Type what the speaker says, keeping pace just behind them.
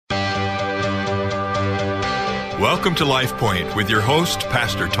Welcome to Life Point with your host,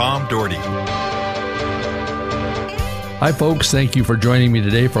 Pastor Tom Dougherty. Hi, folks. Thank you for joining me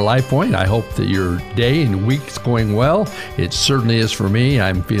today for Life Point. I hope that your day and week's going well. It certainly is for me.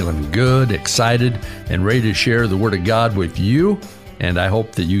 I'm feeling good, excited, and ready to share the Word of God with you. And I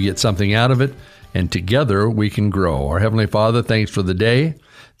hope that you get something out of it. And together we can grow. Our Heavenly Father, thanks for the day.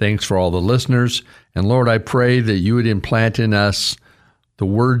 Thanks for all the listeners. And Lord, I pray that you would implant in us the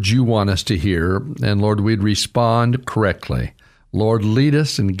words you want us to hear, and Lord, we'd respond correctly. Lord, lead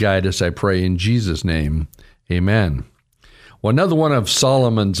us and guide us, I pray, in Jesus' name. Amen. Well, another one of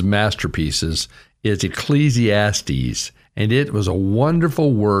Solomon's masterpieces is Ecclesiastes, and it was a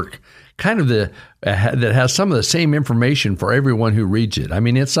wonderful work, that has some of the same information for everyone who reads it. I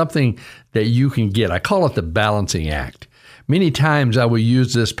mean, it's something that you can get. I call it the balancing act. Many times I will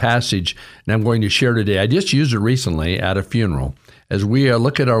use this passage, and I'm going to share today. I just used it recently at a funeral, as we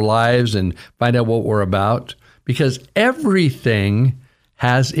look at our lives and find out what we're about, because everything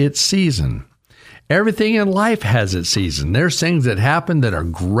has its season. Everything in life has its season. There's things that happen that are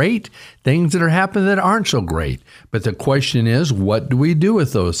great, things that are happening that aren't so great. But the question is, what do we do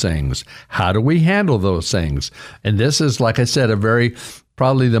with those things? How do we handle those things? And this is, like I said,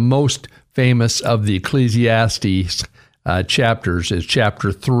 probably the most famous of the Ecclesiastes chapters is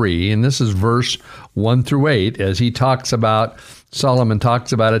chapter 3. And this is verse 1 through 8, as Solomon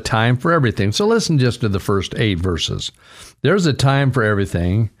talks about a time for everything. So listen just to the first 8 verses. There's a time for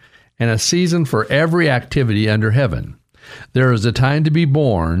everything and a season for every activity under heaven. There is a time to be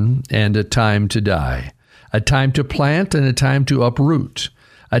born and a time to die, a time to plant and a time to uproot,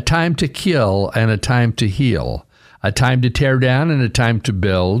 a time to kill and a time to heal, a time to tear down and a time to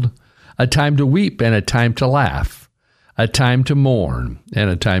build, a time to weep and a time to laugh, a time to mourn and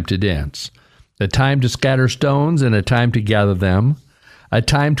a time to dance, a time to scatter stones and a time to gather them, a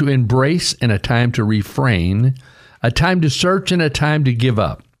time to embrace and a time to refrain, a time to search and a time to give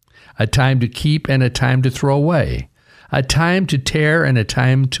up, a time to keep and a time to throw away, a time to tear and a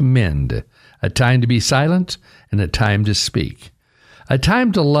time to mend, a time to be silent and a time to speak, a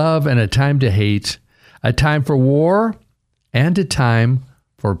time to love and a time to hate, a time for war and a time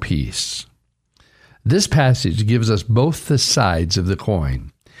for peace. This passage gives us both the sides of the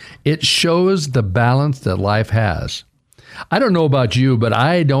coin. It shows the balance that life has. I don't know about you, but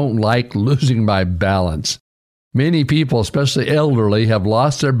I don't like losing my balance. Many people, especially elderly, have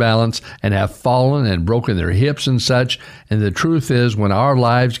lost their balance and have fallen and broken their hips and such. And the truth is, when our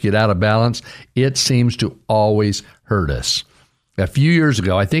lives get out of balance, it seems to always hurt us. A few years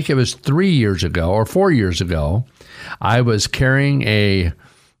ago, I think it was 3 years ago or 4 years ago, I was carrying a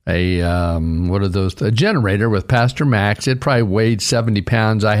generator with Pastor Max. It probably weighed 70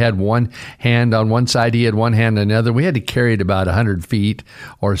 pounds. I had one hand on one side, he had one hand on the other. We had to carry it about 100 feet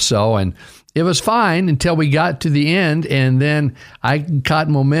or so, and it was fine until we got to the end, and then I caught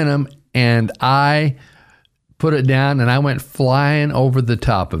momentum, and I put it down, and I went flying over the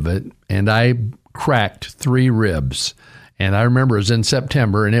top of it, and I cracked 3 ribs. And I remember it was in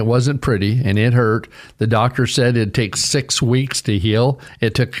September, and it wasn't pretty, and it hurt. The doctor said it'd take 6 weeks to heal.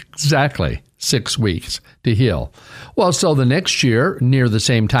 It took exactly 6 weeks to heal. Well, so the next year, near the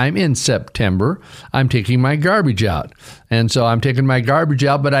same time, in September, I'm taking my garbage out. And so I'm taking my garbage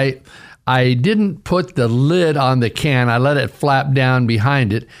out, but I didn't put the lid on the can. I let it flap down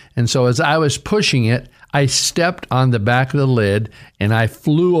behind it. And so as I was pushing it, I stepped on the back of the lid, and I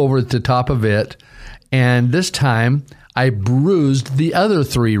flew over the top of it. And this time, I bruised the other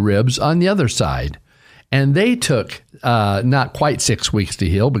 3 ribs on the other side. And they took not quite 6 weeks to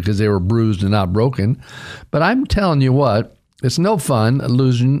heal because they were bruised and not broken. But I'm telling you what, it's no fun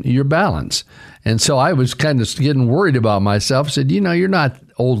losing your balance. And so I was kind of getting worried about myself. I said, you're not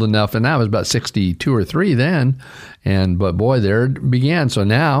old enough. And I was about 62 or 3 then. But boy, there it began. So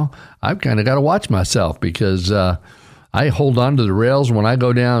now I've kind of got to watch myself because I hold on to the rails when I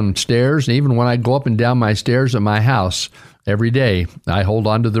go downstairs. Even when I go up and down my stairs at my house every day, I hold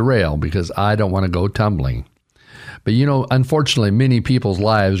on to the rail because I don't want to go tumbling. But unfortunately, many people's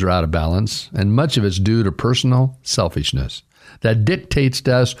lives are out of balance, and much of it's due to personal selfishness that dictates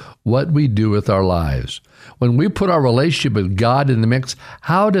to us what we do with our lives. When we put our relationship with God in the mix,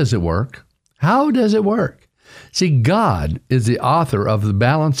 how does it work? How does it work? See, God is the author of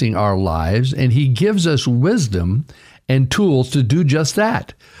balancing our lives, and He gives us wisdom and tools to do just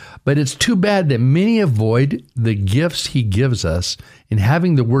that. But it's too bad that many avoid the gifts He gives us in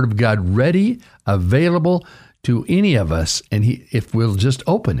having the Word of God ready, available to any of us, and if we'll just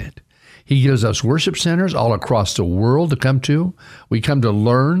open it. He gives us worship centers all across the world to come to. We come to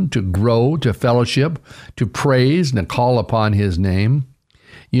learn, to grow, to fellowship, to praise, and to call upon His name.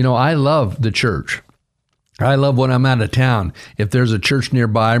 I love the church. I love when I'm out of town. If there's a church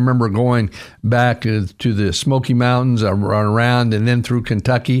nearby, I remember going back to the Smoky Mountains around and then through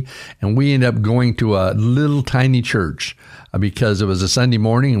Kentucky, and we ended up going to a little tiny church because it was a Sunday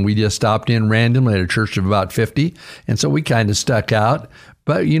morning, and we just stopped in randomly at a church of about 50, and so we kind of stuck out.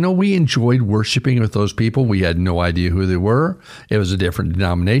 But, we enjoyed worshiping with those people. We had no idea who they were. It was a different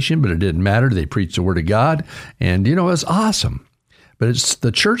denomination, but it didn't matter. They preached the Word of God, and, it was awesome. But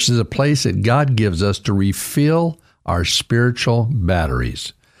the church is a place that God gives us to refill our spiritual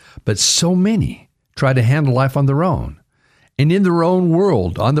batteries. But so many try to handle life on their own and in their own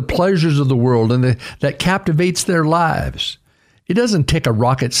world, on the pleasures of the world, and that captivates their lives. It doesn't take a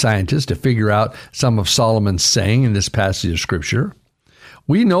rocket scientist to figure out some of Solomon's saying in this passage of Scripture.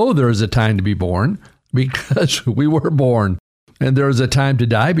 We know there is a time to be born because we were born. And there is a time to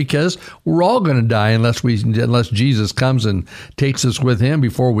die because we're all going to die unless Jesus comes and takes us with him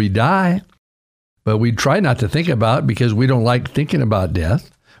before we die. But we try not to think about it because we don't like thinking about death.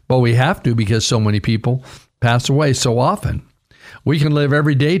 But we have to because so many people pass away so often. We can live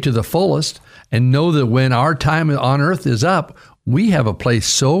every day to the fullest and know that when our time on earth is up, we have a place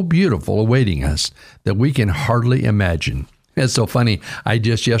so beautiful awaiting us that we can hardly imagine. It's so funny. I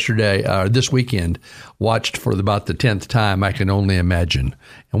just this weekend, watched for about the 10th time, I Can Only Imagine.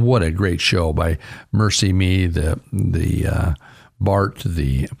 And what a great show by Mercy Me, Bart,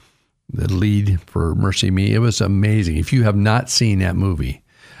 the lead for Mercy Me. It was amazing. If you have not seen that movie,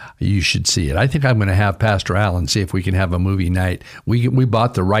 you should see it. I think I'm going to have Pastor Allen see if we can have a movie night. We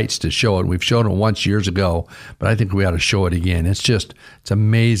bought the rights to show it. We've shown it once years ago, but I think we ought to show it again. It's an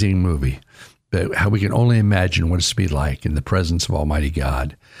amazing movie. But how we can only imagine what it's to be like in the presence of Almighty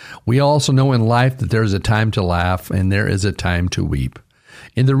God. We also know in life that there is a time to laugh and there is a time to weep.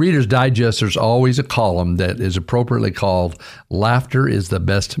 In the Reader's Digest, there's always a column that is appropriately called Laughter is the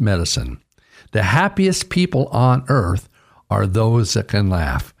Best Medicine. The happiest people on earth are those that can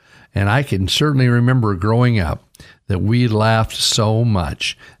laugh. And I can certainly remember growing up that we laughed so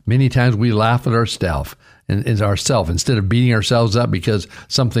much. Many times we laugh at ourselves. Instead of beating ourselves up because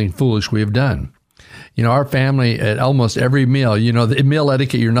something foolish we have done. Our family at almost every meal, the meal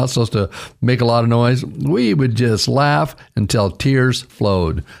etiquette, you're not supposed to make a lot of noise. We would just laugh until tears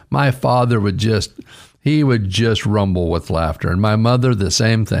flowed. My father would just rumble with laughter. And my mother, the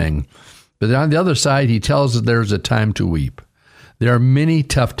same thing. But on the other side, he tells us there's a time to weep. There are many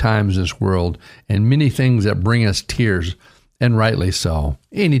tough times in this world and many things that bring us tears, and rightly so.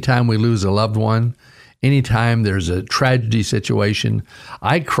 Anytime we lose a loved one, anytime there's a tragedy situation,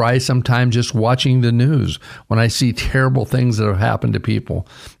 I cry sometimes just watching the news when I see terrible things that have happened to people.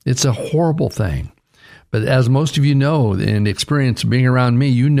 It's a horrible thing. But as most of you know and experience being around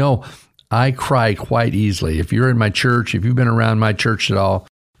me, I cry quite easily. If you're in my church, if you've been around my church at all,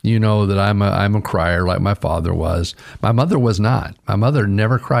 you know that I'm a crier like my father was. My mother was not. My mother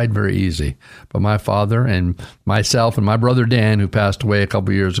never cried very easy. But my father and myself and my brother Dan, who passed away a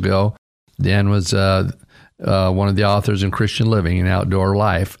couple years ago, Dan was one of the authors in Christian Living and Outdoor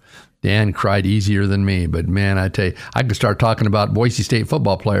Life. Dan cried easier than me. But man, I tell you, I could start talking about Boise State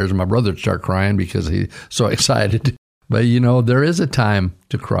football players and my brother would start crying because he's so excited. But there is a time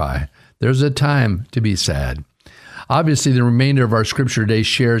to cry. There's a time to be sad. Obviously, the remainder of our scripture today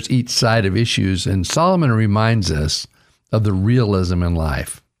shares each side of issues, and Solomon reminds us of the realism in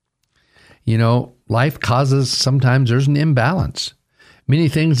life. Life sometimes there's an imbalance. Many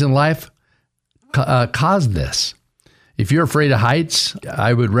things in life cause this. If you're afraid of heights,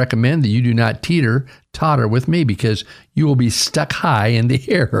 I would recommend that you do not totter with me because you will be stuck high in the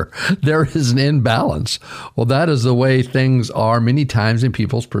air. There is an imbalance. Well, that is the way things are many times in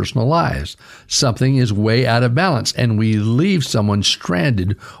people's personal lives. Something is way out of balance and we leave someone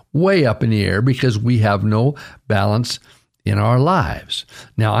stranded way up in the air because we have no balance in our lives.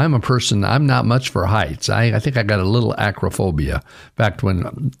 Now, I'm not much for heights. I think I got a little acrophobia. In fact,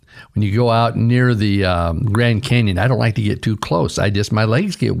 when you go out near the Grand Canyon, I don't like to get too close. My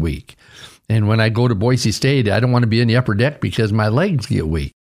legs get weak. And when I go to Boise State, I don't want to be in the upper deck because my legs get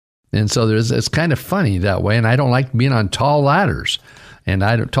weak. And so it's kind of funny that way. And I don't like being on tall ladders. And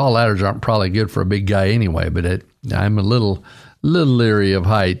tall ladders aren't probably good for a big guy anyway, but I'm a little leery of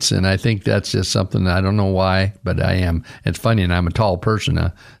heights, and I think that's just something I don't know why, but I am. It's funny, and I'm a tall person,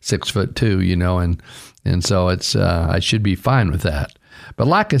 6'2", and so I should be fine with that. But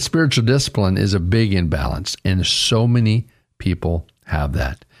lack of spiritual discipline is a big imbalance, and so many people have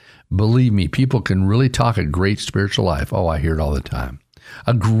that. Believe me, people can really talk a great spiritual life. Oh, I hear it all the time.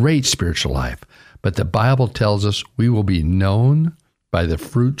 A great spiritual life, but the Bible tells us we will be known by the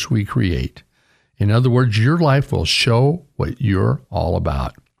fruits we create. In other words, your life will show what you're all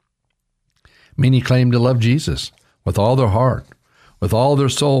about. Many claim to love Jesus with all their heart, with all their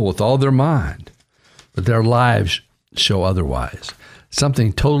soul, with all their mind, but their lives show otherwise.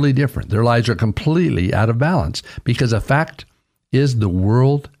 Something totally different. Their lives are completely out of balance because the fact is the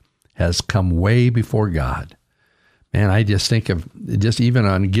world has come way before God. Man, I just think of just even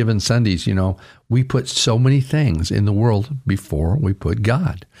on given Sundays, we put so many things in the world before we put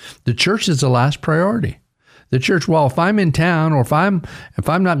God. The church is the last priority. The church, well, if I'm in town or if I'm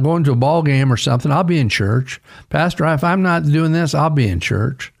not going to a ball game or something, I'll be in church. Pastor, if I'm not doing this, I'll be in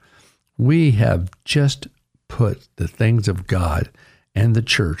church. We have just put the things of God and the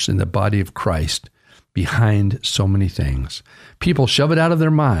church and the body of Christ behind so many things. People shove it out of their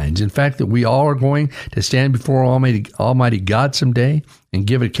minds. In fact, that we all are going to stand before Almighty God someday and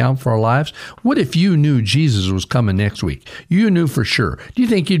give account for our lives. What if you knew Jesus was coming next week? You knew for sure. Do you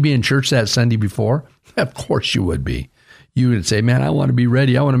think you'd be in church that Sunday before? Of course you would be. You would say, man, I want to be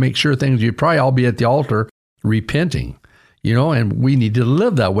ready. I want to make sure things, you'd probably all be at the altar repenting, and we need to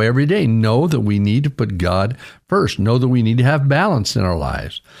live that way every day. Know that we need to put God first. Know that we need to have balance in our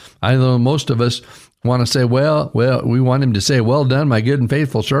lives. I know most of us want to say, well, we want him to say, well done, my good and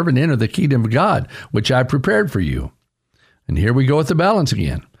faithful servant, enter the kingdom of God, which I prepared for you. And here we go with the balance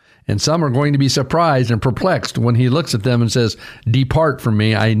again. And some are going to be surprised and perplexed when he looks at them and says, depart from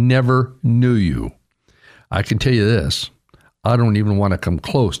me, I never knew you. I can tell you this, I don't even want to come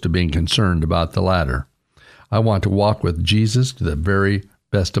close to being concerned about the latter. I want to walk with Jesus to the very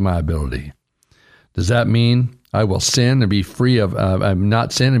best of my ability. Does that mean I will sin and be free of,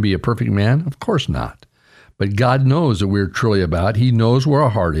 not sin and be a perfect man? Of course not. But God knows that we're truly about. He knows where our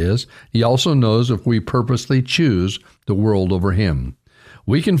heart is. He also knows if we purposely choose the world over him.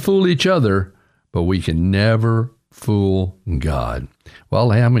 We can fool each other, but we can never fool God.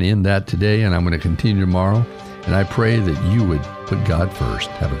 Well, I'm going to end that today, and I'm going to continue tomorrow. And I pray that you would put God first.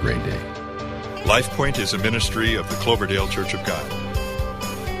 Have a great day. LifePoint is a ministry of the Cloverdale Church of God.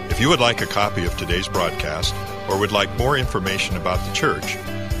 If you would like a copy of today's broadcast or would like more information about the church,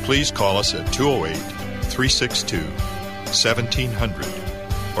 please call us at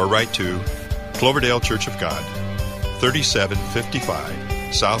 208-362-1700 or write to Cloverdale Church of God,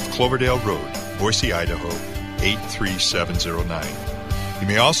 3755 South Cloverdale Road, Boise, Idaho, 83709. You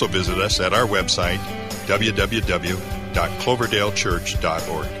may also visit us at our website,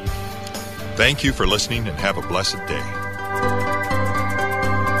 www.cloverdalechurch.org. Thank you for listening and have a blessed day.